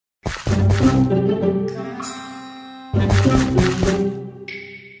Hello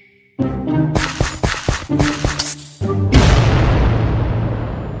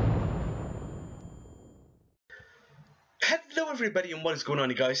everybody and what is going on,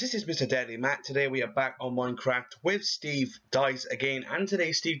 you guys? This is MrDeadlyMatt. Today we are back on Minecraft with Steve Dies Again, and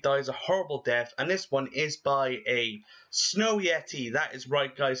today Steve dies a horrible death, and this one is by a snow yeti. That is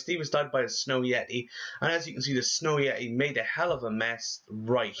right, guys, Steve has died by a snow yeti, and as you can see, the snow yeti made a hell of a mess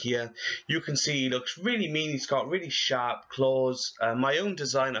right here. You can see he looks really mean. He's got really sharp claws. My own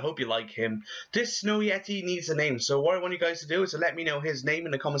design. I hope you like him. This snow yeti needs a name, so what I want you guys to do is to let me know his name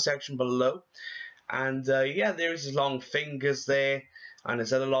in the comment section below. And yeah, there's his long fingers there, and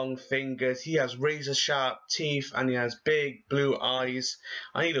his other long fingers. He has razor sharp teeth, and he has big blue eyes,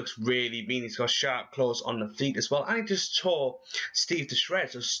 and he looks really mean. He's got sharp claws on the feet as well, and he just tore Steve to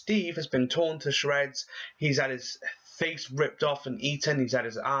shreds. So Steve has been torn to shreds. He's had his face ripped off and eaten. He's had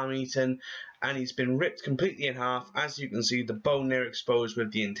his arm eaten, and he's been ripped completely in half. As you can see, the bone there exposed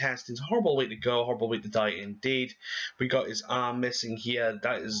with the intestines. Horrible way to go, horrible way to die indeed. We got his arm missing here.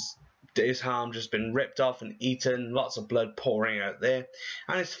 That is his arm just been ripped off and eaten. Lots of blood pouring out there,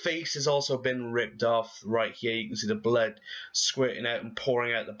 and his face has also been ripped off right here. You can see the blood squirting out and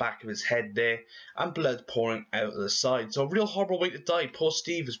pouring out the back of his head there, and blood pouring out of the side. So a real horrible way to die. Poor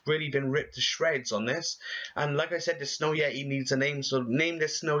Steve has really been ripped to shreds on this, and like I said, the snow yeti needs a name, so name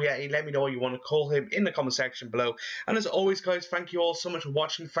this snow yeti. Let me know what you want to call him in the comment section below. And as always, guys, thank you all so much for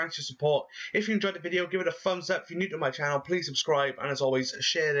watching. Thanks for your support. If you enjoyed the video, give it a thumbs up. If you're new to my channel, please subscribe, and as always,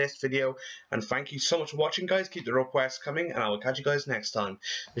 share this video. And thank you so much for watching, guys. Keep the requests coming, and I will catch you guys next time.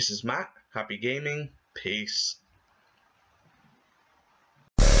 This is Matt. Happy gaming. Peace.